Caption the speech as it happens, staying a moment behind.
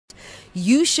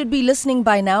You should be listening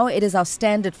by now. It is our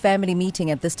standard family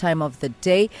meeting at this time of the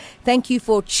day. Thank you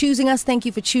for choosing us. Thank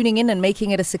you for tuning in and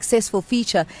making it a successful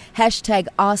feature. Hashtag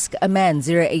Ask a Man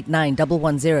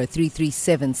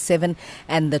 089-110-3377.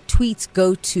 And the tweets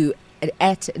go to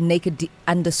at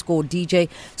naked_DJ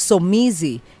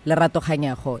Somizi Lerato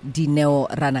Kganyago Dineo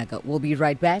Ranaga. We'll be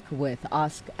right back with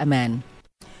Ask a Man.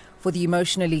 For the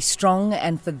emotionally strong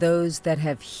and for those that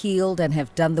have healed and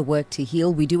have done the work to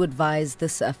heal, we do advise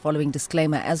this following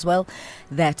disclaimer as well,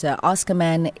 that Ask a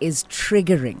Man is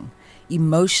triggering,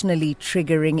 emotionally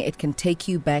triggering. It can take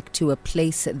you back to a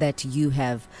place that you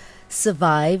have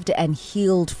survived and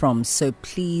healed from. So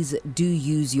please do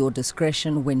use your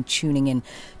discretion when tuning in.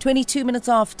 22 minutes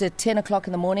after 10 o'clock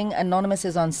in the morning, Anonymous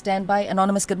is on standby.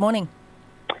 Anonymous, good morning.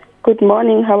 Good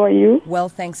morning. How are you? Well,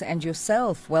 thanks. And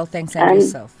yourself? Well, thanks. And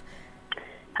yourself?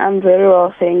 I'm very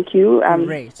well, thank you. I'm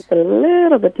Great. A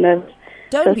little bit nervous.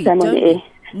 Don't be.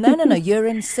 No. You're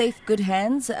in safe, good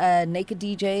hands. Naked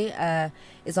DJ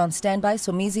is on standby.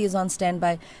 Somizi is on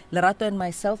standby. Lerato and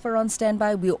myself are on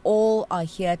standby. We all are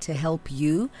here to help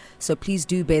you. So please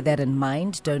do bear that in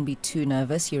mind. Don't be too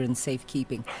nervous. You're in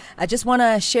safekeeping. I just want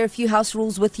to share a few house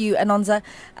rules with you, Anonza.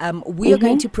 We are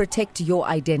going to protect your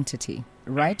identity.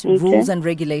 Right? Okay. Rules and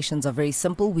regulations are very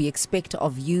simple. We expect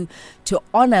of you to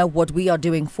honor what we are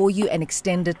doing for you and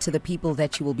extend it to the people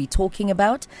that you will be talking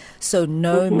about. So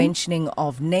no mentioning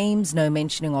of names, no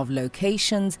mentioning of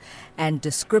locations and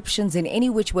descriptions in any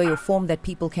which way or form that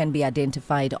people can be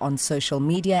identified on social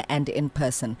media and in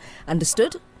person.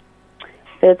 Understood?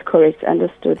 That's correct.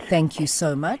 Understood. Thank you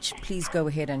so much. Please go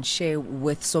ahead and share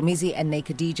with Somizi and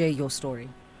Naked DJ your story.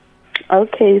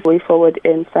 Okay, way forward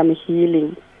in some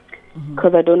healing.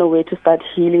 Because I don't know where to start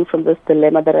healing from this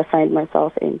dilemma that I find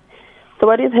myself in. So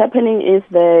what is happening is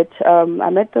that I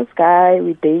met this guy,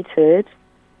 we dated.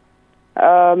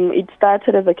 It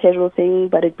started as a casual thing,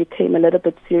 but it became a little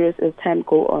bit serious as time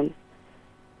go on.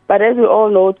 But as we all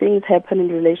know, things happen in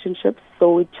relationships,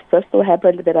 so it just so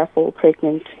happened that I fall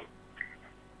pregnant.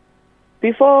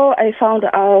 Before I found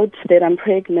out that I'm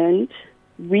pregnant,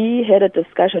 we had a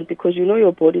discussion because you know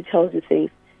your body tells you things.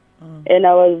 And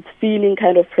I was feeling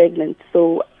kind of pregnant.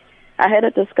 So I had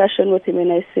a discussion with him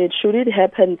and I said, should it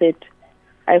happen that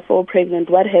I fall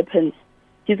pregnant, what happens?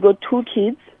 He's got 2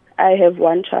 kids. I have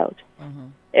 1 child.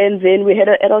 And then we had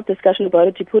an adult discussion about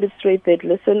it. He put it straight that,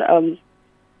 listen,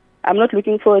 I'm not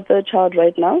looking for a 3rd child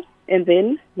right now. And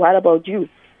then what about you?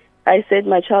 I said,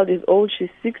 my child is old.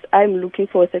 She's 6. I'm looking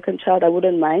for a 2nd child. I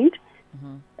wouldn't mind.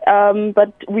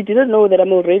 But we didn't know that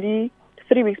I'm already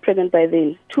 3 weeks pregnant by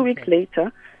then. 2 weeks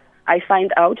later, I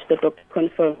find out the doctor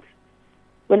confirms.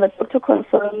 When the doctor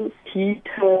confirms, he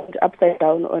turned upside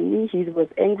down on me. He was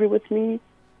angry with me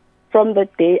from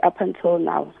that day up until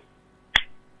now.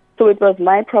 So it was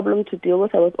my problem to deal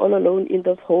with. I was all alone in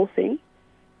this whole thing.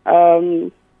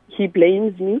 He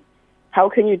blames me. How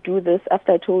can you do this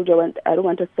after I told you I don't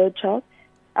want a 3rd child?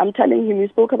 I'm telling him, we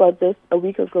spoke about this a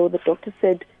week ago. The doctor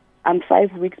said I'm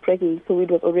 5 weeks pregnant, so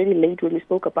it was already late when we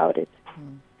spoke about it.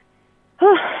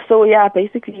 So yeah,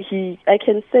 basically I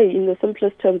can say in the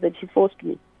simplest terms that he forced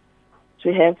me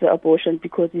to have the abortion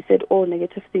because he said all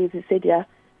negative things. He said, yeah,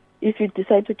 if you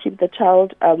decide to keep the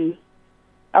child,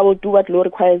 I will do what law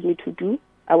requires me to do.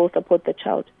 I will support the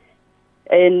child.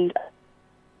 And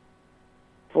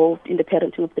involved in the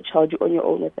parenting of the child, you're on your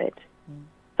own with that.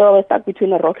 So I was stuck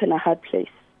between a rock and a hard place.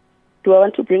 Do I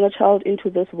want to bring a child into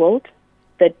this world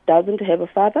that doesn't have a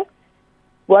father?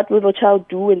 What will the child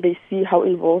do when they see how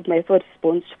involved my first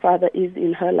response father is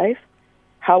in her life?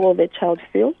 How will that child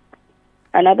feel?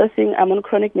 Another thing, I'm on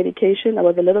chronic medication. I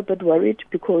was a little bit worried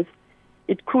because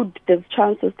there's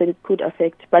chances that it could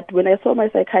affect. But when I saw my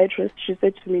psychiatrist, she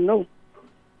said to me, no,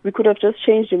 we could have just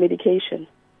changed your medication.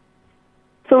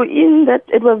 So in that,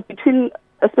 it was between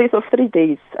a space of 3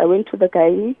 days. I went to the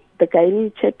gynae. The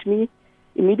gynae checked me.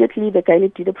 Immediately, the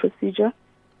gynae did a procedure.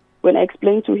 When I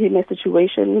explained to him my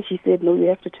situation, he said, no, you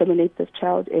have to terminate this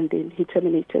child, and then he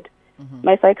terminated.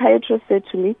 My psychiatrist said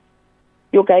to me,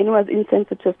 your gynae was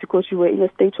insensitive because you were in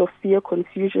a state of fear,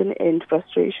 confusion, and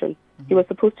frustration. He was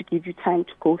supposed to give you time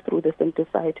to go through this and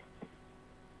decide.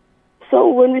 So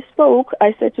when we spoke,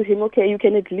 I said to him, okay, you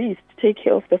can at least take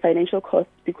care of the financial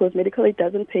costs because medical aid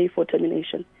doesn't pay for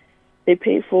termination. They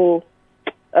pay for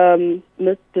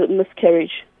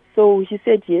miscarriage. So he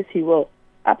said, yes, he will.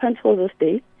 Up until this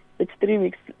day, it's 3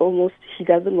 weeks almost, he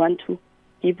doesn't want to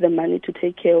give the money to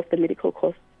take care of the medical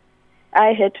costs.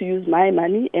 I had to use my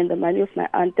money and the money of my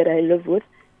aunt that I live with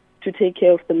to take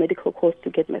care of the medical costs to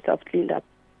get myself cleaned up.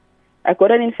 I got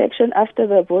an infection after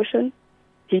the abortion.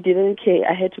 He didn't care.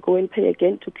 I had to go and pay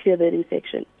again to clear that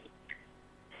infection.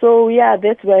 So yeah,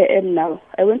 that's where I am now.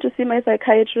 I went to see my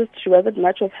psychiatrist. She wasn't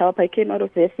much of help. I came out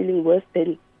of there feeling worse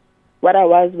than what I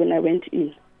was when I went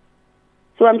in.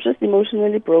 So I'm just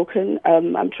emotionally broken.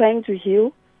 I'm trying to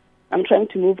heal. I'm trying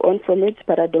to move on from it,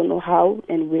 but I don't know how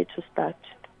and where to start.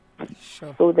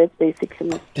 Sure. So that's basically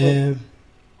my story.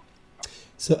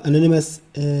 So Anonymous,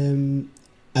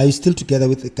 are you still together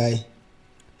with the guy?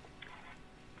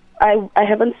 I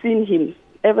haven't seen him.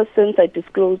 Ever since I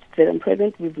disclosed that I'm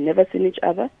pregnant, we've never seen each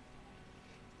other.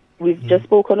 We've just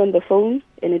spoken on the phone,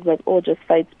 and it was all just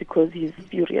fights because he's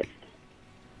furious.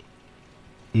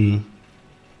 Okay.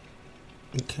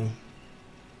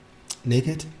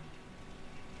 Naked?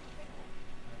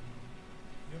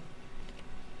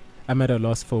 I'm at a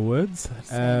loss for words.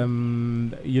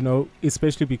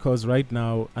 Especially because right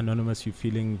now, Anonymous, you're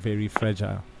feeling very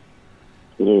fragile.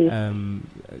 Yes.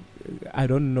 I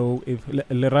don't know if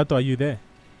Lerato, are you there?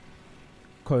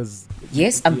 Cause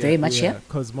yes, I'm very much here.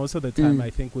 Because most of the time, I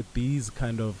think with these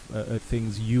kind of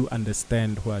things, you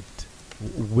understand what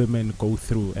women go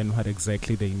through and what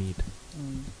exactly they need.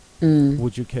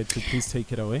 Would you care to please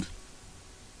take it away?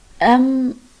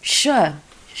 Sure.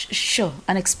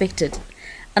 Unexpected.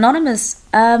 Anonymous,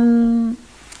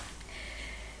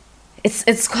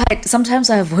 it's quite, sometimes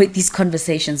I avoid these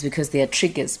conversations because they are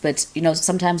triggers, but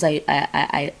sometimes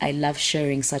I love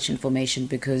sharing such information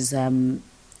because there's,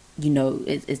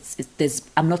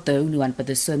 I'm not the only one, but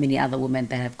there's so many other women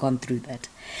that have gone through that.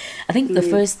 I think the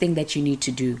first thing that you need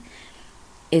to do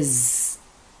is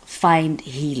find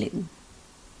healing.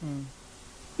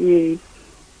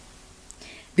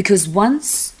 Because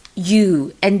once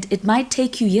and it might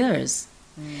take you years,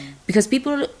 because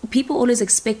people always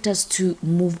expect us to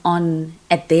move on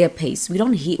at their pace. We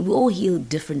don't heal, we all heal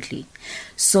differently.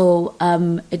 So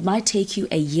it might take you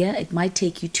a year, it might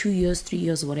take you 2 years, 3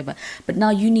 years, or whatever. But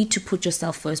now you need to put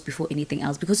yourself first before anything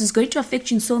else, because it's going to affect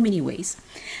you in so many ways.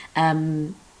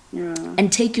 And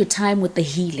take your time with the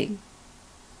healing.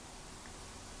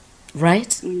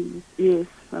 Right? Yes,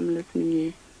 I'm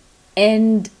listening.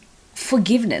 And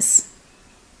forgiveness,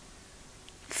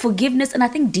 and I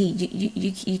think Dee,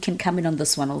 you can come in on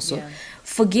this one also. Yeah.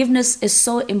 Forgiveness is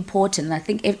so important, and I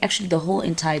think actually the whole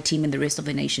entire team and the rest of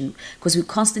the nation, because we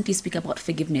constantly speak about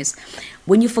forgiveness.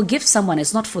 When you forgive someone,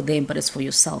 it's not for them, but it's for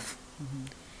yourself.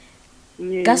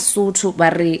 So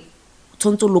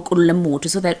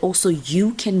that also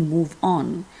you can move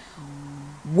on,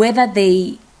 whether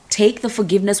they take the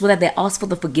forgiveness, whether they ask for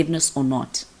the forgiveness or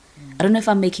not. I don't know if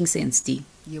I'm making sense, Dee.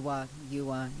 You are.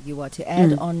 To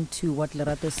add on to what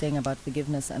Lerato is saying about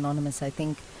forgiveness, Anonymous, I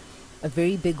think a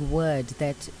very big word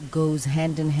that goes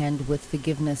hand in hand with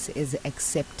forgiveness is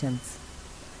acceptance.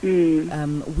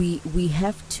 We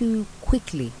have to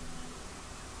quickly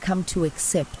come to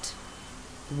accept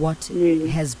what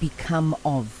has become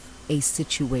of a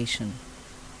situation,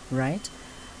 right?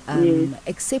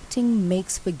 Accepting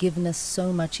makes forgiveness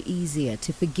so much easier.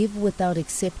 To forgive without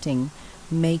accepting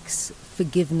makes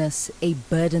forgiveness a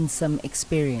burdensome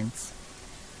experience,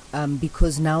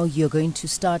 because now you're going to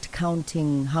start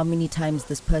counting how many times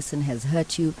this person has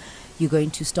hurt you. You're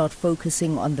going to start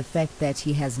focusing on the fact that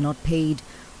he has not paid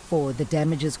for the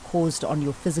damages caused on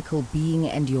your physical being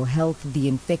and your health, the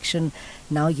infection.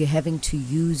 Now you're having to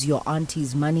use your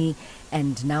auntie's money,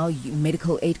 and now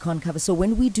medical aid can't cover. So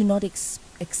when we do not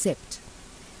accept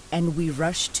and we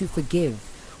rush to forgive,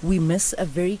 we miss a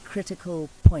very critical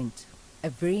point, a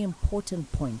very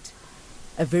important point,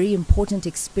 a very important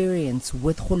experience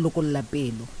with Kholoko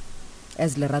Lapelo,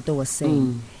 as Lerato was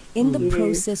saying. In the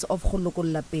process of Kholoko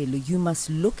Lapelo, you must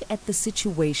look at the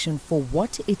situation for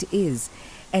what it is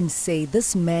and say,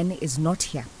 this man is not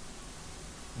here.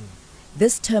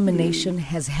 This termination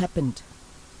has happened.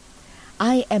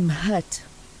 I am hurt,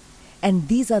 and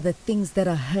these are the things that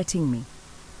are hurting me.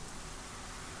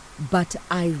 But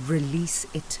I release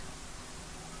it.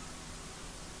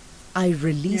 I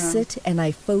release it, and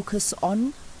I focus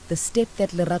on the step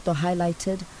that Lerato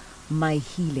highlighted, my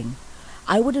healing.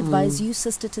 I would advise you,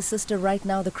 sister to sister, right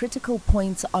now, the critical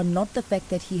points are not the fact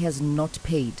that he has not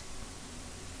paid.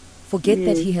 Forget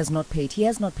that he has not paid. He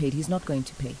has not paid. He's not going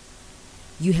to pay.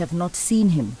 You have not seen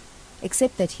him,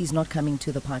 except that he's not coming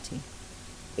to the party.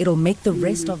 It'll make the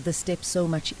rest of the steps so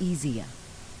much easier,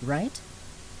 right?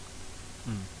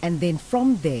 And then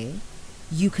from there,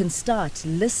 you can start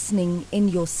listening in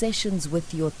your sessions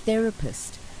with your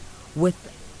therapist with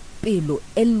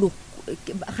an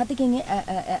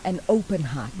open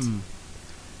heart.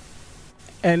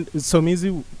 And so,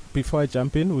 Mizi, before I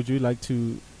jump in, would you like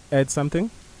to add something?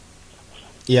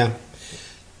 Yeah.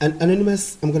 And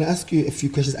Anonymous, I'm going to ask you a few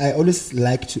questions. I always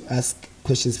like to ask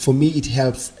questions. For me, it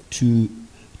helps to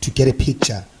get a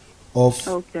picture of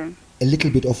Okay. a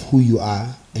little bit of who you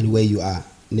are and where you are.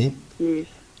 Ne? Yes.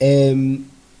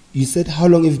 You said how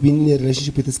long have you been in a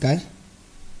relationship with this guy?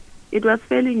 It was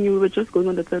fairly new. We were just going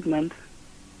on the 3rd month.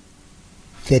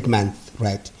 3rd month,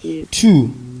 right? Yes.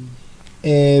 2,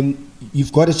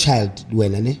 you've got a child,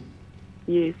 Luena, ne?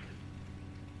 Yes.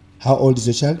 How old is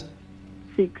your child?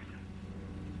 6.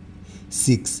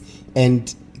 6.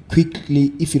 And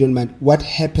quickly, if you don't mind, what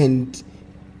happened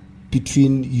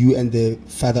between you and the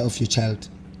father of your child?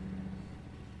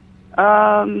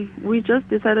 We just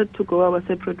decided to go our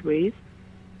separate ways.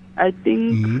 I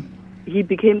think he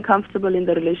became comfortable in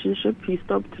the relationship. He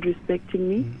stopped respecting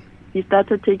me. He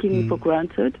started taking me for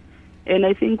granted. And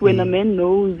I think when a man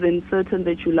knows and certain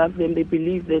that you love them, they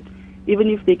believe that even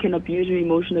if they can abuse you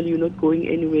emotionally, you're not going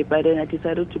anywhere. But then I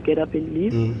decided to get up and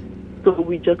leave. So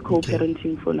we're just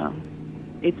co-parenting for now.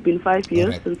 It's been 5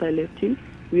 years since I left him.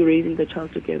 We're raising the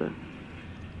child together.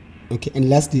 Okay, and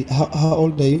lastly, how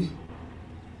old are you?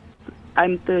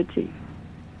 I'm 30.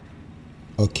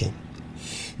 Okay.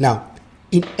 Now,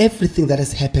 in everything that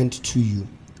has happened to you,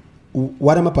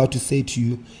 what I'm about to say to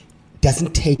you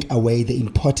doesn't take away the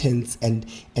importance and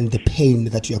the pain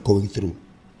that you are going through.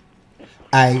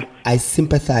 I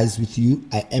sympathize with you.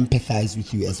 I empathize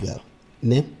with you as well.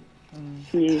 Ne?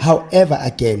 Yes. However,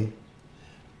 again,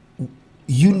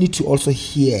 you need to also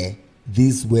hear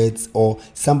these words or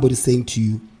somebody saying to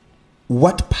you,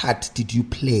 what part did you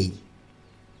play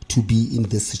to be in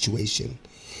this situation?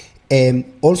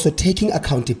 Also taking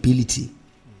accountability,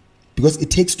 because it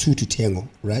takes 2 to tango,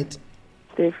 right?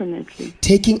 Definitely.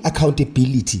 Taking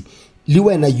accountability.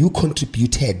 Liwena, you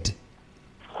contributed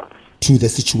to the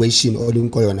situation.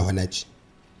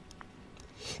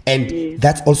 And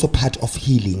that's also part of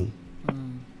healing.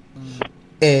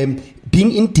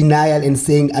 Being in denial and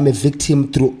saying I'm a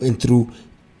victim through and through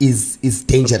is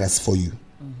dangerous for you.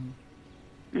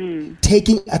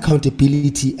 Taking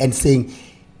accountability and saying,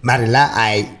 Marila,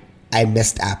 I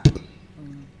messed up.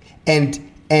 And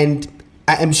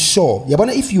I am sure,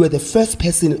 Yabona, if you were the first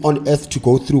person on earth to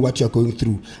go through what you're going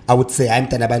through, I would say, I'm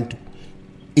Tanabantu.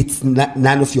 It's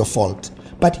none of your fault.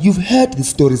 But you've heard the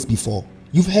stories before.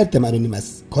 You've heard them,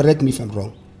 Anonymous. Correct me if I'm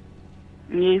wrong.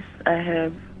 Yes, I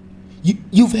have.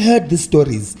 You've heard these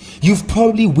stories. You've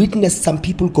probably witnessed some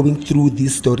people going through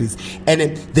these stories.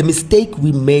 And the mistake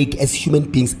we make as human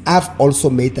beings, I've also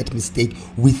made that mistake.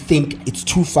 We think it's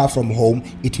too far from home.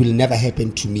 It will never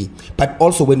happen to me. But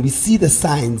also when we see the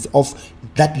signs of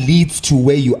that leads to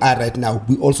where you are right now,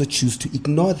 we also choose to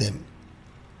ignore them.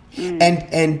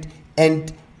 And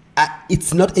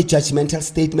it's not a judgmental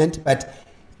statement, but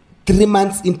 3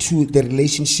 months into the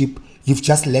relationship, you've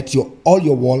just let all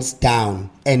your walls down.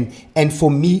 And for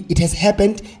me, it has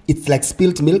happened. It's like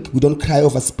spilled milk. We don't cry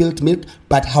over spilled milk.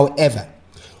 But however,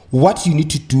 what you need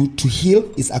to do to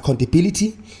heal is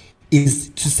accountability, is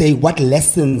to say, what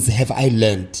lessons have I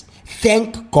learned?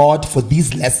 Thank God for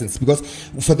these lessons, because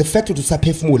for the fact of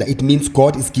Tusapefmula, it means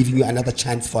God is giving you another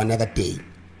chance for another day.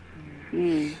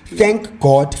 Thank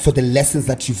God for the lessons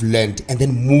that you've learned, and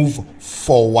then move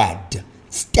forward,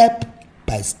 step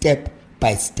by step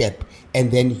by step, and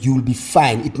then you'll be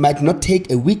fine. It might not take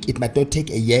a week, it might not take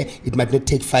a year, it might not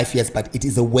take 5 years, but it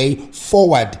is a way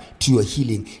forward to your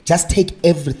healing. Just take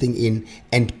everything in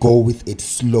and go with it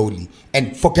slowly.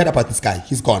 And forget about this guy.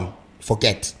 He's gone.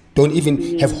 Forget. Don't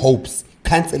even have hopes.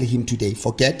 Cancel him today.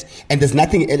 Forget. And there's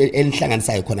nothing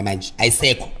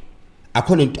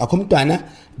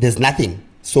there's nothing.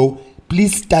 So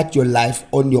please start your life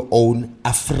on your own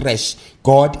afresh.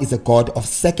 God is a God of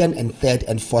second and third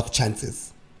and fourth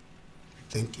chances.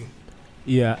 Thank you.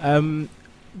 Yeah.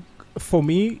 For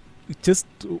me, just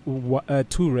 2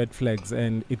 red flags,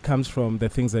 and it comes from the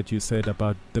things that you said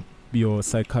about your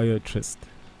psychiatrist.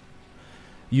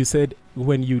 You said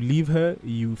when you leave her,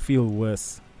 you feel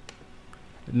worse.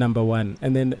 Number 1.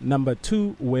 And then number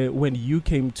 2, when you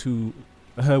came to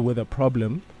her with a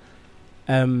problem,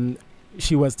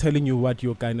 she was telling you what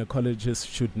your gynecologist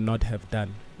should not have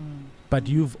done. But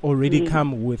you've already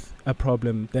come with a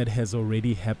problem that has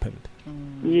already happened.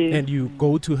 And you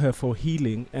go to her for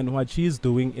healing, and what she's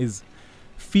doing is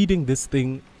feeding this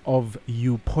thing of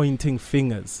you pointing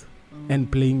fingers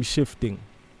and blame shifting.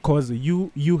 Because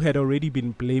you had already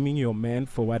been blaming your man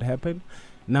for what happened.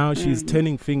 Now she's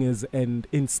turning fingers and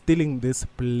instilling this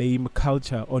blame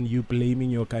culture on you, blaming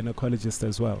your gynecologist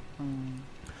as well.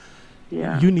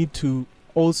 Yeah. You need to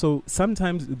also,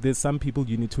 sometimes there's some people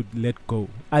you need to let go.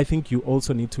 I think you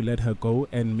also need to let her go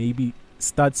and maybe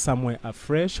start somewhere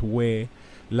afresh where,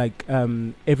 like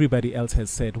everybody else has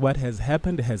said, what has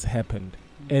happened has happened.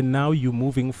 And now you're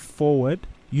moving forward.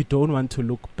 You don't want to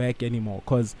look back anymore,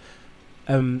 because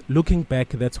looking back,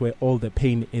 that's where all the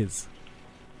pain is.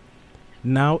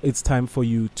 Now it's time for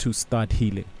you to start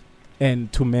healing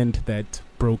and to mend that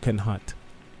broken heart.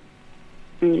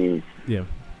 Yes. Yeah.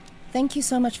 Thank you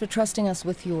so much for trusting us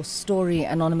with your story,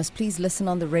 Anonymous. Please listen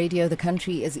on the radio. The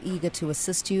country is eager to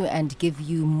assist you and give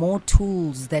you more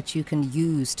tools that you can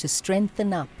use to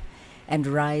strengthen up and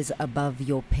rise above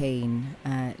your pain.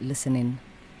 Listen in.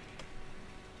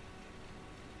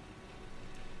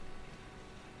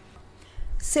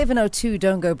 702,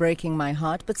 don't go breaking my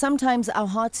heart. But sometimes our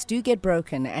hearts do get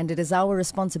broken, and it is our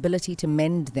responsibility to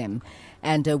mend them.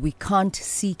 And we can't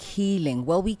seek healing.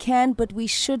 Well, we can, but we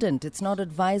shouldn't. It's not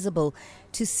advisable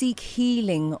to seek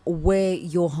healing where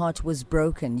your heart was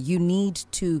broken. You need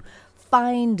to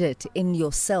find it in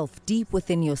yourself, deep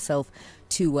within yourself,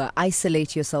 to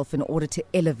isolate yourself in order to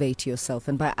elevate yourself.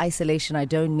 And by isolation, I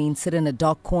don't mean sit in a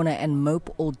dark corner and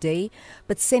mope all day,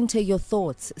 but center your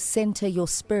thoughts, center your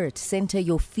spirit, center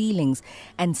your feelings,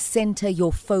 and center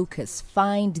your focus.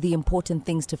 Find the important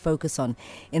things to focus on.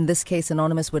 In this case,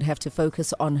 Anonymous would have to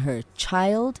focus on her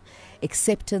child,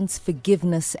 acceptance,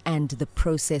 forgiveness, and the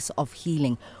process of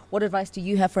healing. What advice do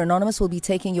you have for Anonymous? We'll be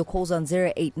taking your calls on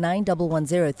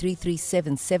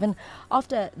 089-110-3377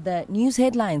 after the news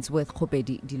headlines with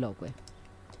Khobedi Dilogwe.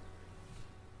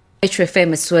 Metro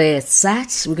FM is where it's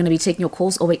at. We're going to be taking your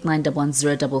calls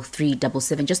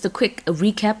 089-110-3377. Just a quick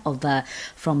recap of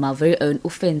from our very own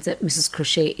Ufenze, Mrs.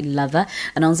 Crochet Lover.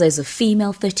 Anonza is a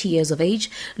female, 30 years of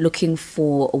age, looking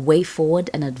for a way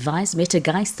forward and advice. Met a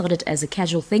guy, started as a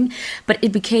casual thing, but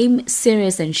it became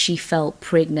serious and she fell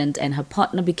pregnant, and her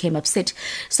partner became upset,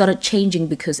 started changing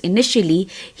because initially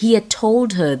he had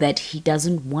told her that he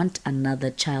doesn't want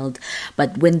another child.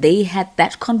 But when they had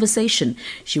that conversation,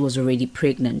 she was already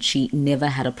pregnant. She never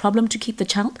had a problem to keep the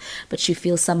child, but she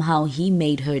feels somehow he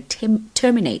made her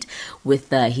terminate with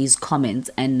his comments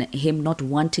and him not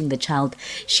wanting the child.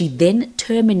 She then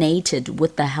terminated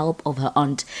with the help of her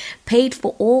aunt, paid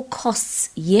for all costs,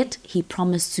 yet he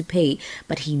promised to pay,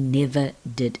 but he never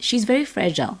did. She's very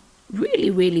fragile. Really,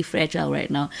 really fragile right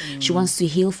now. She wants to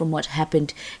heal from what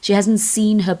happened. She hasn't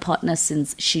seen her partner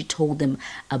since she told him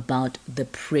about the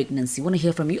pregnancy. Want to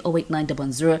hear from you?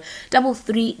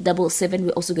 089-110-3377.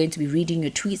 We're also going to be reading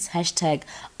your tweets. Hashtag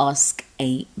Ask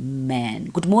a Man.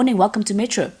 Good morning. Welcome to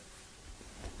Metro.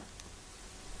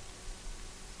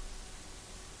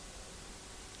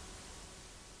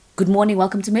 Good morning.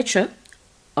 Welcome to Metro.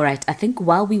 All right. I think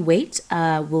while we wait,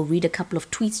 we'll read a couple of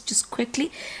tweets just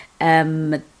quickly.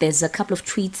 There's a couple of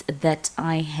tweets that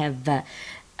I have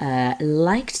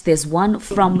liked. There's one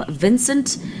from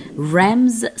Vincent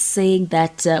Rams saying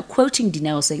that, quoting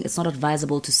Dineo, saying it's not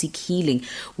advisable to seek healing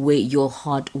where your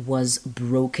heart was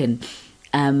broken.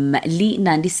 Lee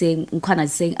Nandi saying, Nkwana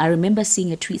is saying, I remember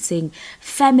seeing a tweet saying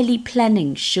family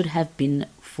planning should have been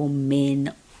for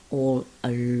men all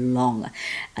along.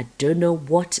 I don't know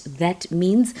what that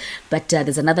means, but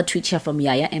there's another tweet here from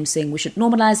Yaya M saying we should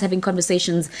normalize having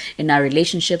conversations in our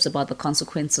relationships about the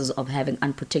consequences of having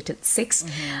unprotected sex.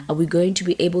 Are we going to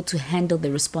be able to handle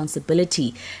the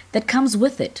responsibility that comes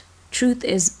with it? Truth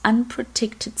is,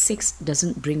 unprotected sex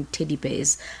doesn't bring teddy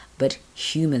bears, but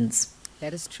humans.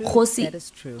 That is true. Khosi, that is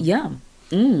true. Yeah.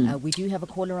 We do have a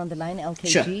caller on the line, LKG.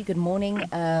 Sure. Good morning.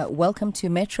 Welcome to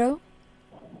Metro.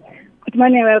 Good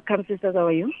morning, welcome, sisters. How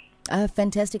are you?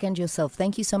 Fantastic, and yourself.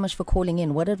 Thank you so much for calling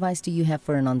in. What advice do you have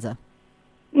for Anonza?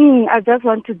 I just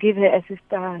want to give her a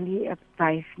sisterly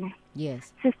advice.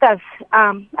 Yes. Sisters,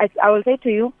 I will say to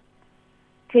you,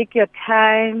 take your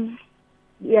time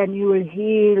and you will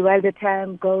heal while the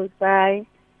time goes by.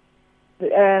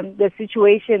 The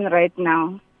situation right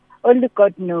now, only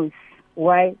God knows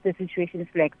why the situation is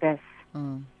like this.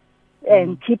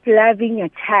 And keep loving your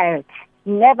child.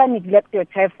 Never neglect your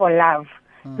child for love,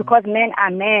 because men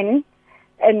are men.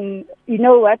 And you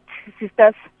know what,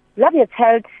 sisters? Love your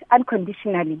child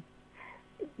unconditionally.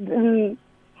 I've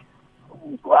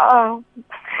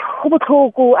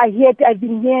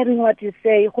been hearing what you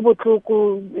say.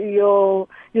 Your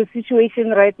situation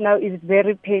right now is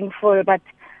very painful, but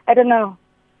I don't know.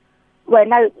 Well,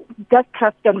 now just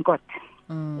trust on God.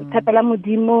 And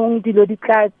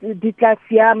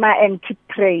keep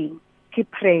praying.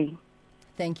 Keep praying.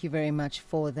 Thank you very much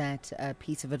for that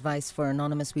piece of advice for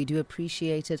Anonymous. We do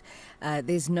appreciate it.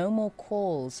 There's no more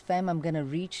calls. Fam, I'm going to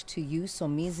reach to you.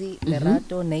 Somizi,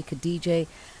 Lerato, Naked DJ.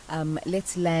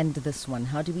 Let's land this one.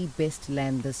 How do we best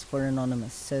land this for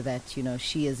Anonymous so that, you know,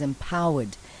 she is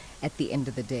empowered at the end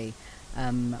of the day?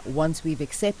 Once we've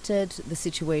accepted the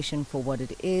situation for what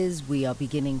it is, we are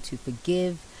beginning to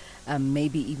forgive.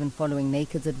 Maybe even following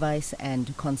Naked's advice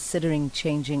and considering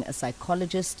changing a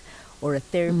psychologist or a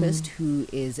therapist who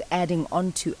is adding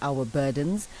on to our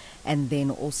burdens, and then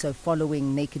also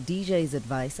following Naked DJ's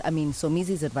advice,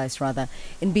 Somizi's advice rather,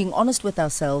 in being honest with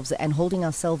ourselves and holding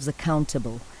ourselves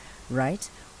accountable, right?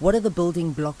 What are the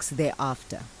building blocks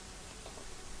thereafter?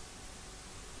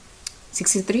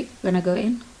 63, when I go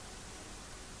in?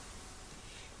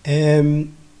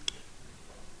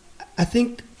 I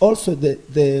think also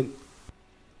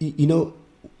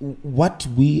what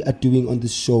we are doing on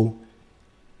this show,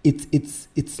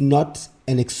 it's not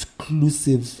an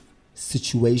exclusive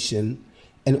situation,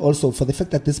 and also for the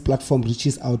fact that this platform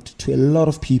reaches out to a lot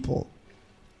of people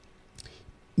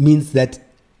means that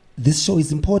this show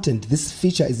is important. This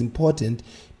feature is important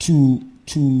to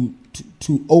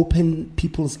open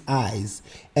people's eyes,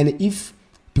 and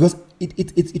because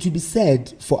it will be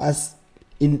sad for us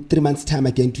in 3 months' time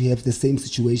again to have the same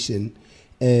situation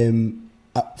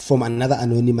from another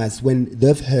anonymous when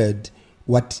they've heard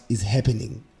what is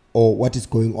happening or what is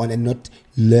going on and not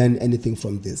learn anything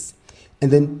from this.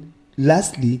 And then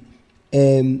lastly,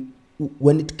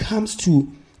 when it comes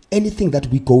to anything that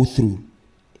we go through,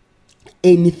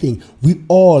 we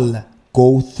all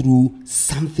go through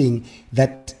something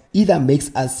that either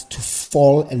makes us to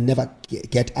fall and never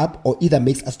get up, or either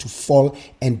makes us to fall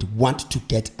and want to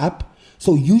get up.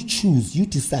 So you choose, you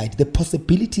decide. The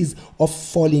possibilities of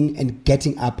falling and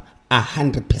getting up are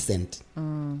 100%.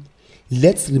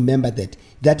 Let's remember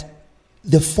that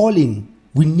the falling,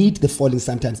 we need the falling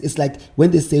sometimes. It's like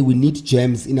when they say we need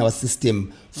germs in our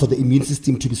system for the immune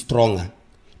system to be stronger.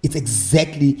 It's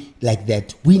exactly like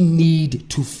that. We need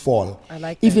to fall. I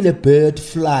like that. Even a bird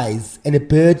flies, and a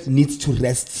bird needs to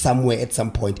rest somewhere at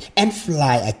some point and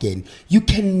fly again. You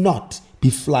cannot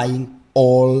be flying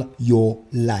all your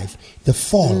life. The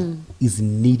fall is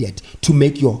needed to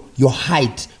make your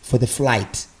height for the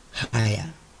flight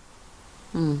higher.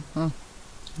 I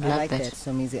like that,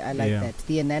 Somizi. I like that.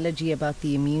 The analogy about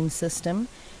the immune system,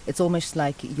 it's almost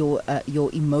like your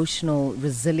emotional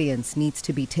resilience needs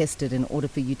to be tested in order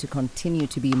for you to continue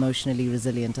to be emotionally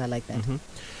resilient. I like that.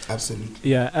 Absolutely.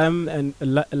 Yeah, and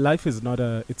life is not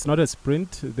a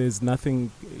sprint. There's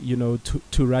nothing,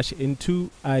 to rush into.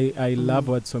 I love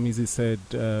what Somizi said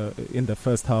in the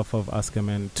first half of Ask a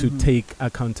Man, to take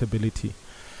accountability.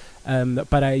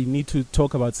 But I need to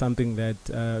talk about something that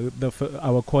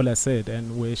our caller said,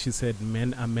 and where she said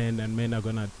men are men and men are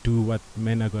gonna do what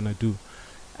men are gonna do.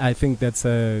 I think that's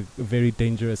a very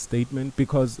dangerous statement,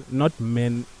 because not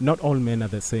all men are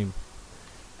the same.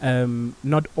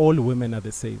 Not all women are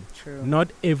the same. True.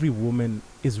 Not every woman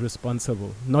is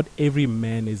responsible. Not every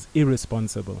man is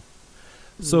irresponsible.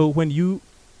 So when you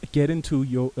get into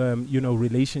your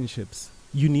relationships,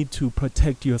 you need to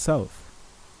protect yourself.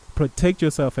 Protect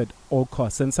yourself at all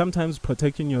costs. And sometimes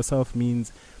protecting yourself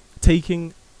means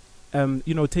taking time.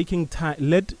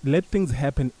 Let things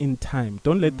happen in time.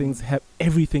 Don't let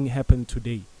everything happen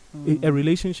today. A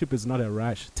relationship is not a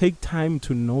rush. Take time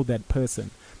to know that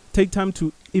person. Take time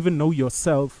to even know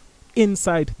yourself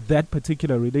inside that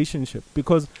particular relationship,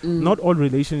 because not all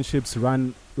relationships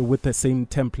run with the same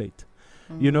template.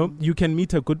 You can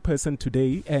meet a good person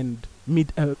today and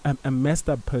meet a messed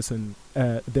up person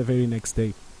the very next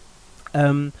day.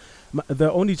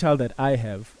 The only child that I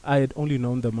have, I had only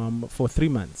known the mom for 3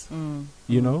 months,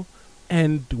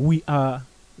 and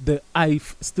I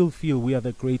still feel we are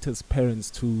the greatest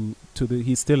parents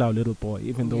he's still our little boy,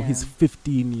 even though he's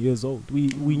 15 years old.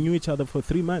 We knew each other for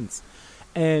 3 months.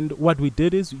 And what we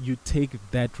did is you take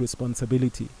that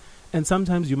responsibility. And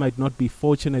sometimes you might not be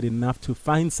fortunate enough to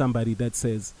find somebody that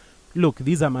says, look,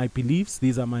 these are my beliefs,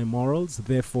 these are my morals,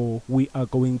 therefore we are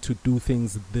going to do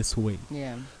things this way.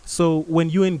 Yeah. So when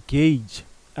you engage,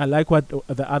 I like what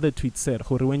the other tweet said,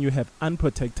 when you have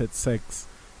unprotected sex,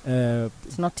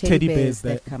 it's not teddy bears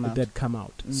that come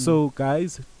out. So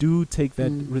guys, do take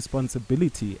that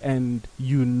responsibility, and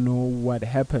you know what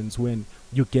happens when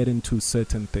you get into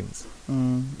certain things.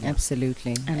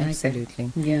 Absolutely.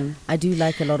 Absolutely. Yeah. I do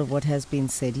like a lot of what has been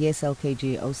said. Yes,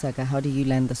 LKG Osaka, how do you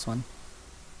land this one?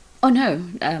 Oh no,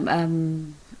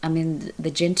 I mean,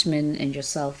 the gentleman and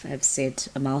yourself have said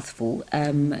a mouthful.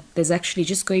 There's actually,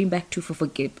 just going back to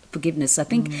forgiveness, I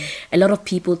think a lot of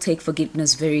people take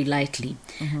forgiveness very lightly.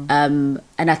 And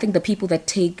I think the people that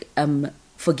take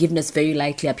forgiveness very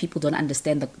lightly are people that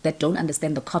don't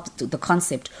understand the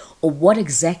concept or what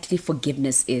exactly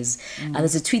forgiveness is.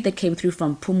 There's a tweet that came through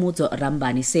from Pumuzo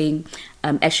Rambani saying,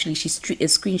 actually she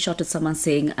screenshotted someone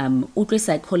saying, Utre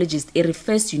psychologist, it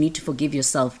refers you need to forgive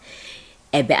yourself.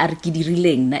 As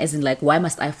in, like, why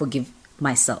must I forgive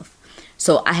myself?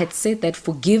 So I had said that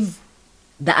forgive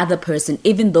the other person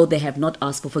even though they have not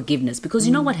asked for forgiveness, because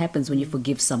you know what happens when you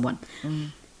forgive someone?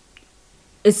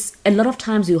 it's a lot of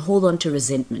times you hold on to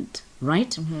resentment,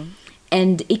 right?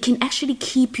 And it can actually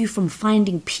keep you from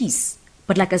finding peace.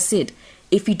 But like I said,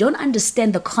 if you don't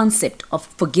understand the concept of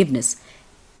forgiveness,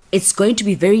 it's going to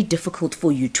be very difficult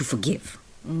for you to forgive.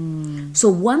 So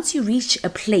once you reach a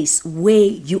place where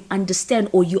you understand,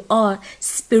 or you are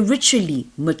spiritually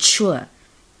mature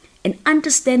and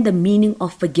understand the meaning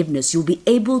of forgiveness, you'll be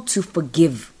able to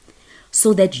forgive,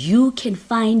 so that you can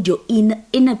find your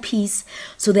inner peace,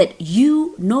 so that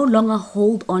you no longer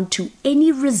hold on to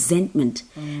any resentment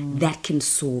that can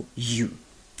soil you.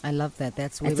 I love that.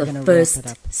 That's where That's we're going the to wrap first it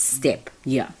up. step.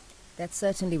 Yeah. That's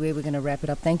certainly where we're going to wrap it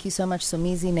up. Thank you so much,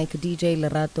 Somizi, Naked DJ,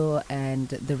 Lerato, and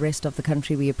the rest of the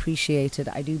country. We appreciate it.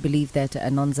 I do believe that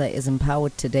Anonza is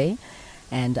empowered today.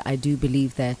 And I do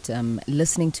believe that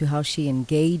listening to how she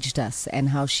engaged us and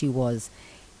how she was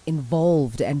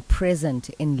involved and present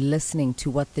in listening to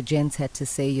what the gents had to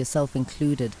say, yourself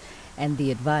included, and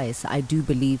the advice, I do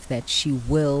believe that she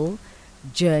will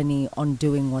journey on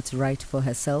doing what's right for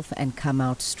herself and come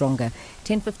out stronger.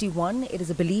 10:51, it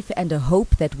is a belief and a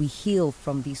hope that we heal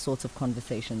from these sorts of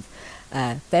conversations.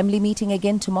 Family meeting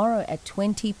again tomorrow at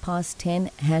 10:20.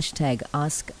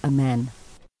 #AskAman.